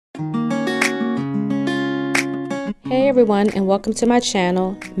Hey everyone, and welcome to my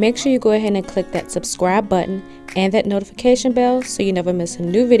channel. Make sure you go ahead and click that subscribe button and that notification bell so you never miss a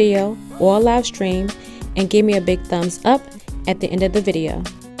new video or a live stream, and give me a big thumbs up at the end of the video.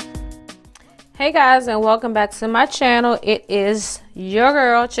 Hey guys, and welcome back to my channel. It is your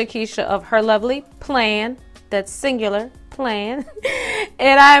girl CheKesha of Her Lovely Plan, that's singular plan,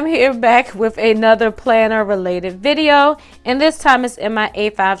 and I'm here back with another planner related video, and this time it's in my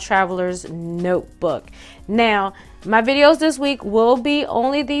A5 Traveler's Notebook. Now my videos this week will be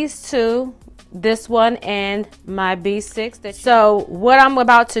only these two, this one and my B6. So what I'm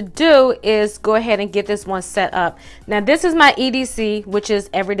about to do is go ahead and get this one set up. Now this is my EDC, which is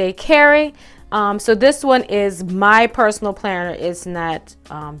everyday carry. So this one is my personal planner. It's not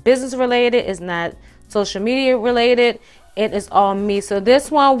business related, it's not social media related, it is all me. So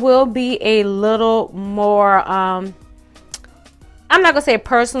this one will be a little more I'm not gonna say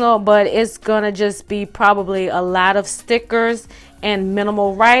personal, but it's gonna just be probably a lot of stickers and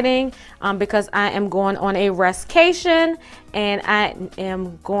minimal writing, because I am going on a restcation, and I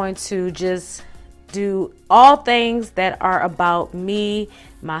am going to just do all things that are about me,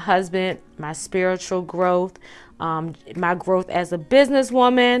 my husband, my spiritual growth, my growth as a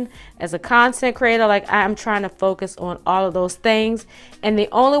businesswoman, as a content creator. Like, I'm trying to focus on all of those things, and the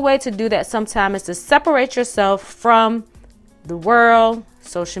only way to do that sometimes is to separate yourself from the world,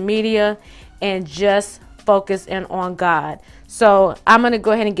 social media, and just focus in on God. So I'm going to go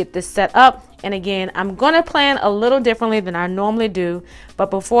ahead and get this set up, and again, I'm going to plan a little differently than I normally do,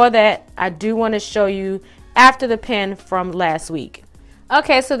 but before that I do want to show you after the pen from last week.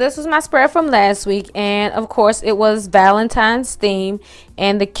 Okay, so this was my spread from last week, and of course it was Valentine's theme,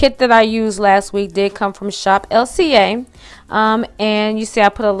 and the kit that I used last week did come from Shop LCA, and you see I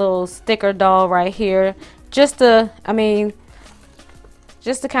put a little sticker doll right here just to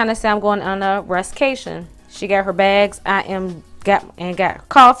kind of say I'm going on a restcation. She got her bags, I got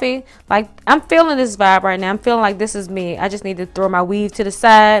coffee. Like, I'm feeling this vibe right now. I'm feeling like this is me. I just need to throw my weave to the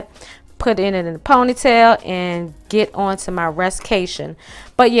side, put it in a ponytail, and get on to my restcation.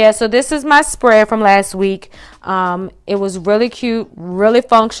 But yeah, so this is my spread from last week. It was really cute, really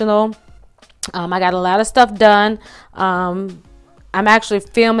functional. I got a lot of stuff done. I'm actually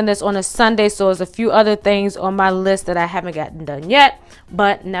filming this on a Sunday, so there's a few other things on my list that I haven't gotten done yet,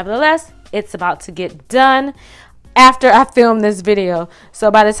 but nevertheless it's about to get done after I film this video. So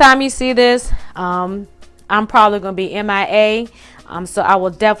by the time you see this, I'm probably going to be MIA, so I will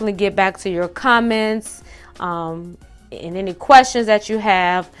definitely get back to your comments and any questions that you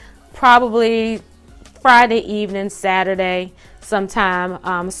have, probably Friday evening, Saturday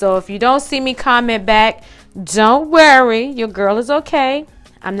sometime. So if you don't see me comment back, don't worry, your girl is okay.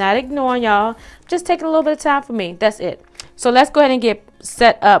 I'm not ignoring y'all, just taking a little bit of time for me. That's it. So let's go ahead and get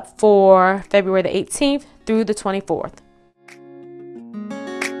set up for February the 18th through the 24th.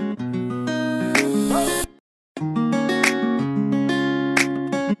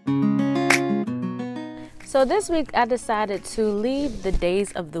 So this week I decided to leave the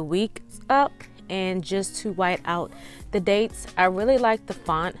days of the week up and just to white out the dates. I really like the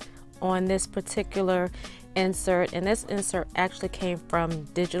font on this particular insert, and this insert actually came from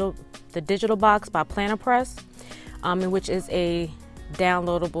the digital box by Planner Press, which is a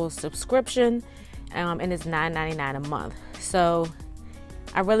downloadable subscription, and it's $9.99 a month. So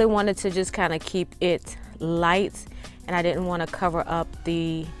I really wanted to just kind of keep it light, and I didn't want to cover it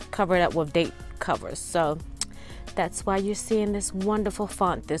up with date covers. So that's why you're seeing this wonderful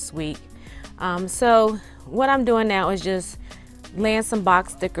font this week. So what I'm doing now is just laying some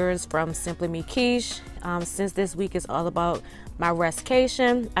box stickers from Simply Me Quiche. Since this week is all about my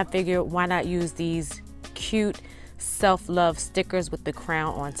restcation, I figured why not use these cute self-love stickers with the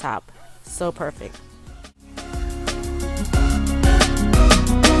crown on top. So perfect.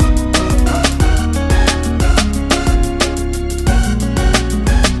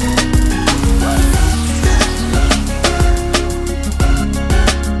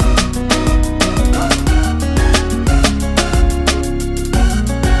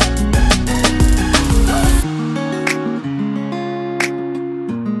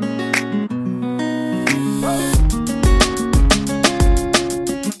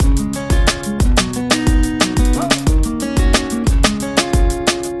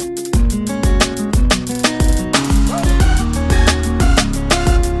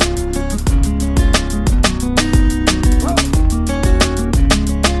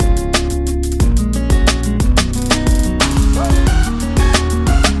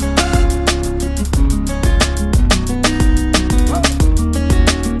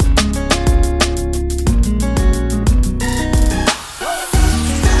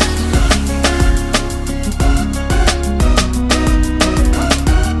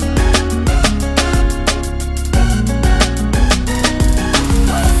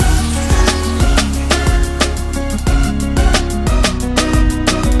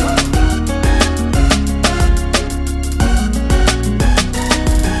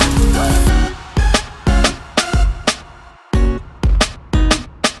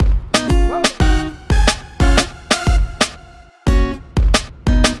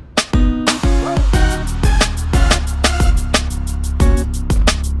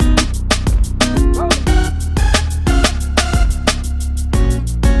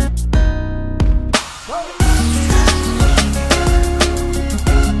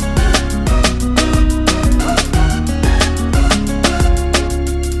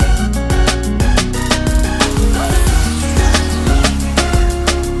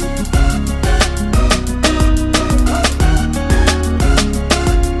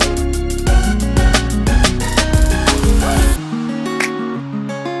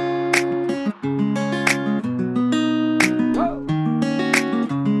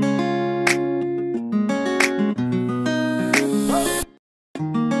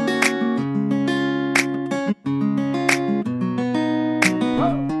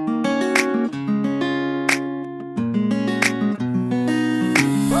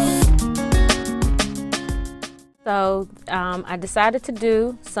 I decided to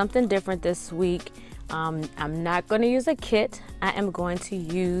do something different this week. I'm not going to use a kit. I am going to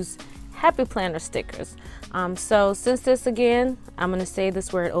use Happy Planner stickers. So since this, again, I'm going to say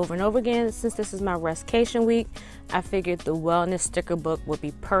this word over and over again, since this is my restcation week, I figured the wellness sticker book would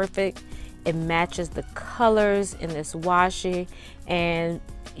be perfect. It matches the colors in this washi, and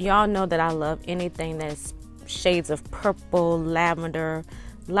y'all know that I love anything that's shades of purple, lavender,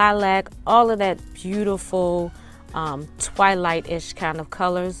 lilac, all of that beautiful twilight-ish kind of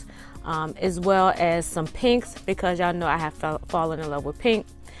colors, as well as some pinks, because y'all know I have fallen in love with pink.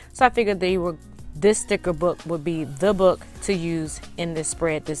 So I figured this sticker book would be the book to use in this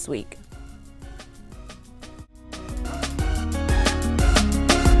spread this week.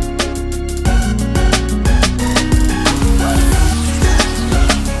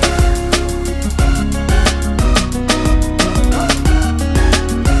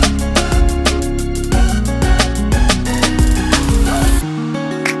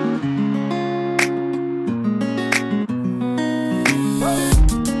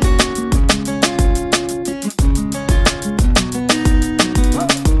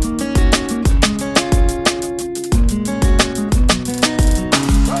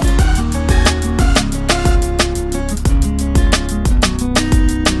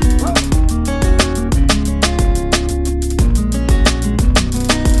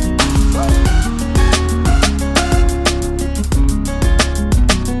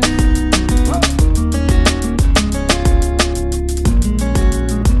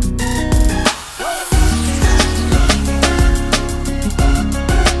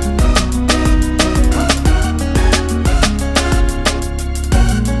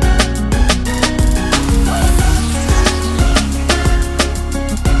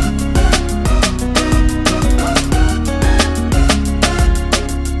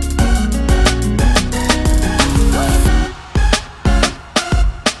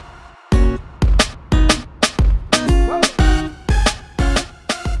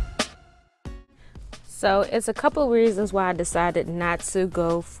 So it's a couple of reasons why I decided not to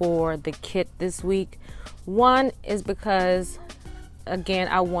go for the kit this week. One is because, again,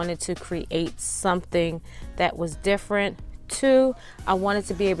 I wanted to create something that was different. Two, I wanted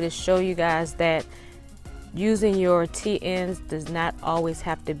to be able to show you guys that using your TNs does not always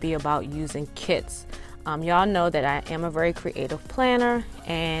have to be about using kits. Y'all know that I am a very creative planner,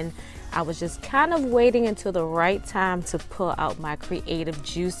 and I was just kind of waiting until the right time to pull out my creative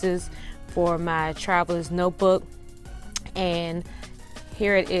juices for my traveler's notebook, and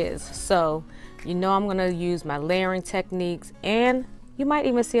here it is. So you know I'm going to use my layering techniques, and you might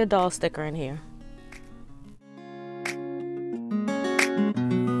even see a doll sticker in here.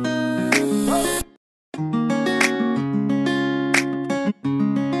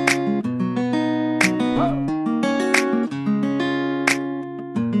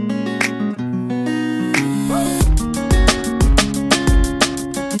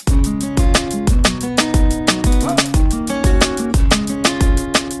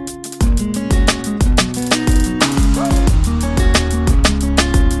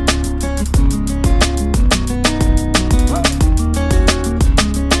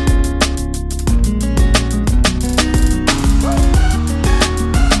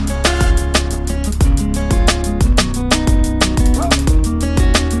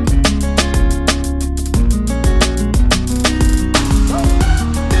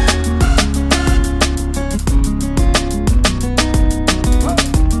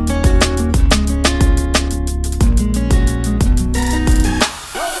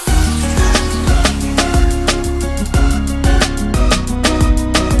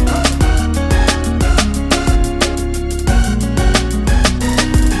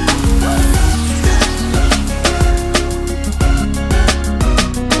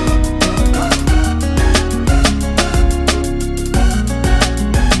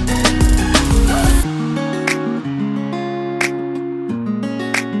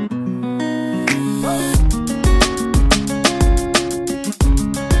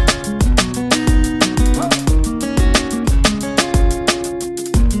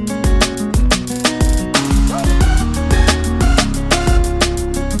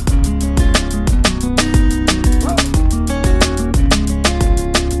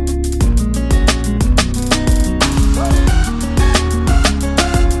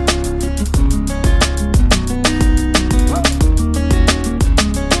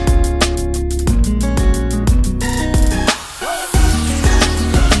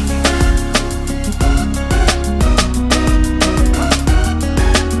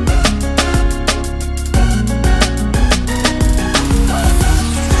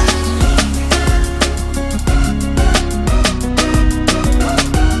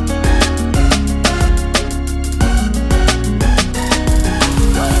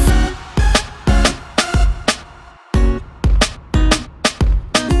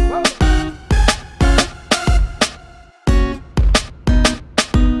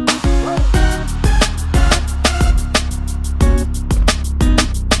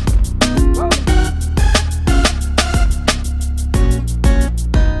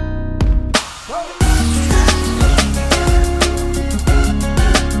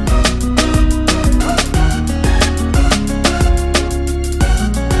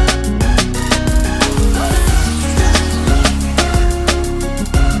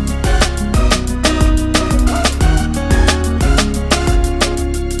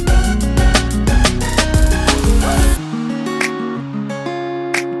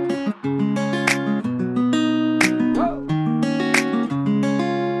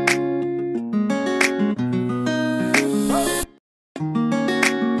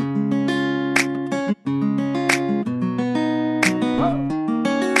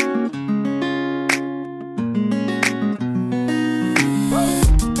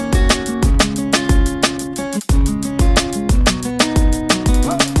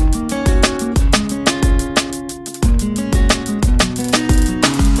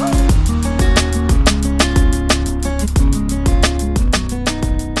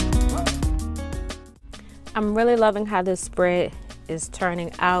 loving how this spread is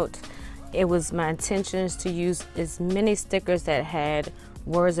turning out. It was my intentions to use as many stickers that had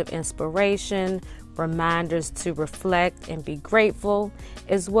words of inspiration, reminders to reflect and be grateful,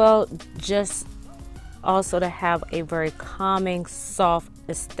 as well just also to have a very calming, soft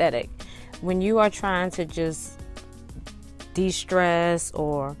aesthetic. When you are trying to just de-stress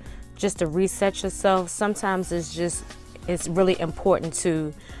or just to reset yourself, sometimes it's really important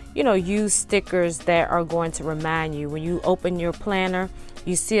to, you know, use stickers that are going to remind you. When you open your planner,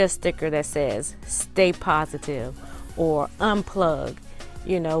 you see a sticker that says stay positive or unplug.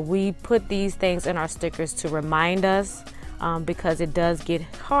 You know, we put these things in our stickers to remind us, because it does get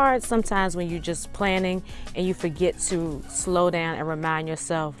hard sometimes when you're just planning and you forget to slow down and remind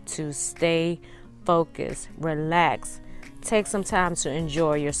yourself to stay focused, relax, take some time to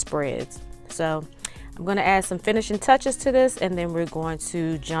enjoy your spreads. So I'm going to add some finishing touches to this, and then we're going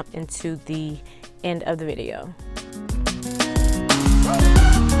to jump into the end of the video.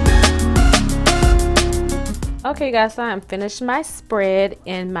 Okay guys, so I'm finished my spread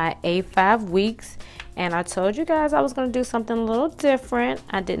in my A5 weeks, and I told you guys I was going to do something a little different.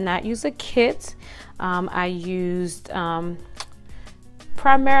 I did not use a kit. I used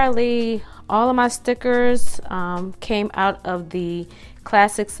primarily all of my stickers came out of the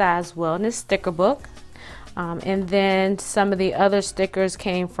Classic Size Wellness sticker book, and then some of the other stickers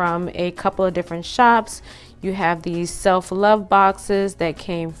came from a couple of different shops. You have these self-love boxes that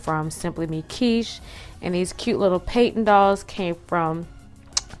came from Simply Me Quiche, and these cute little Peyton dolls came from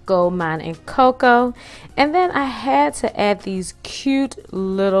Gold Mine and Cocoa. And then I had to add these cute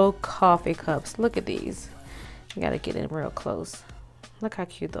little coffee cups. Look at these. You gotta get in real close. Look how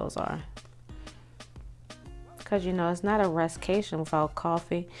cute those are. Because you know, it's not a restcation without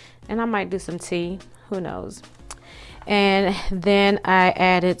coffee. And I might do some tea, who knows. And then I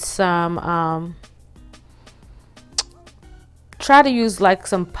added some try to use like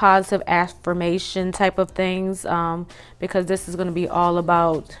some positive affirmation type of things, because this is going to be all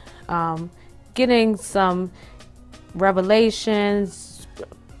about getting some revelations,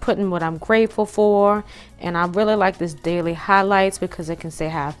 putting what I'm grateful for. And I really like this daily highlights because it can say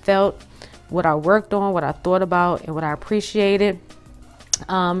how I felt, what I worked on, what I thought about, and what I appreciated.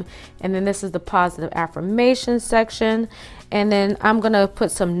 And then this is the positive affirmation section, and then I'm gonna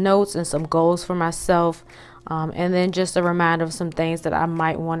put some notes and some goals for myself, and then just a reminder of some things that I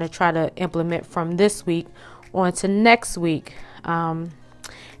might want to try to implement from this week on to next week. And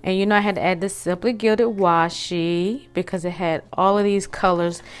you know, I had to add this Simply Gilded washi because it had all of these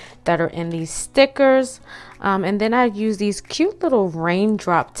colors that are in these stickers. And then I use these cute little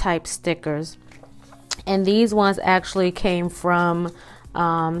raindrop type stickers, and these ones actually came from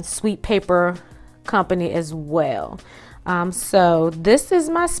Sweet Paper Company as well. So this is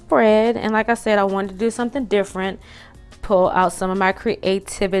my spread, and like I said, I wanted to do something different, pull out some of my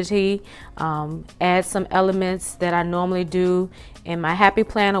creativity, add some elements that I normally do in my happy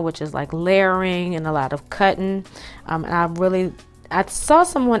planner, which is like layering and a lot of cutting. And I saw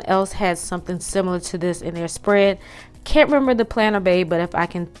someone else had something similar to this in their spread. Can't remember the planner babe, but if I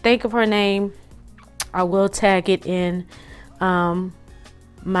can think of her name, I will tag it in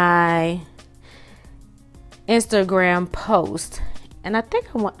my Instagram post. And I think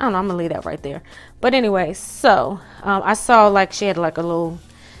I don't know, I'm gonna leave that right there. But anyway, so I saw like she had like a little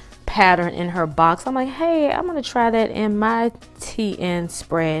pattern in her box. I'm like, hey, I'm gonna try that in my TN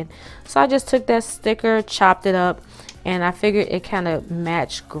spread. So I just took that sticker, chopped it up, and I figured it kind of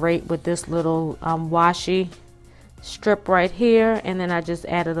matched great with this little washi strip right here. And then I just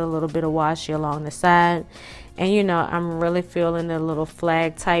added a little bit of washi along the side. And you know, I'm really feeling the little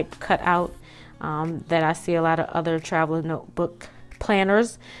flag type cutout that I see a lot of other traveler notebook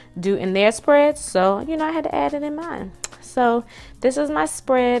planners do in their spreads. So you know, I had to add it in mine. So this is my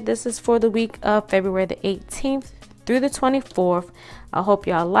spread. This is for the week of February the 18th through the 24th. I hope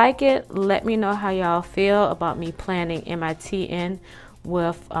y'all like it. Let me know how y'all feel about me planning in my TN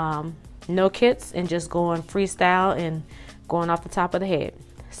with no kits and just going freestyle and going off the top of the head.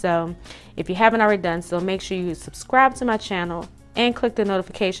 So if you haven't already done so, make sure you subscribe to my channel and click the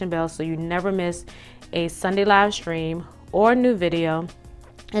notification bell so you never miss a Sunday live stream or a new video.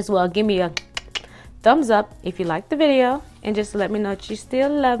 As well, give me a thumbs up if you like the video, and just let me know that you still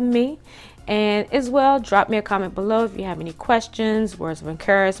love me. And as well, drop me a comment below if you have any questions, words of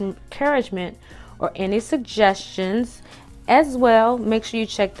encouragement, or any suggestions. As well, make sure you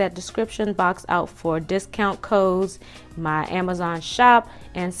check that description box out for discount codes, my Amazon shop,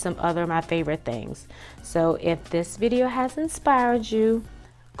 and some other of my favorite things. So if this video has inspired you,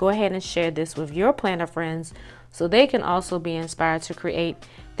 go ahead and share this with your planner friends so they can also be inspired to create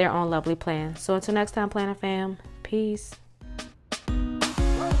their own lovely plan. So until next time, planner fam, Peace.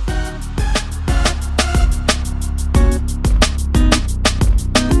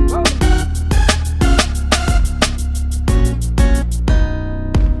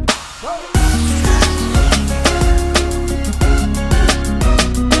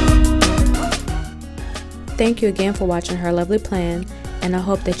 Thank you again for watching Her Lovely Plan, and I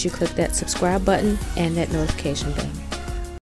hope that you click that subscribe button and that notification bell.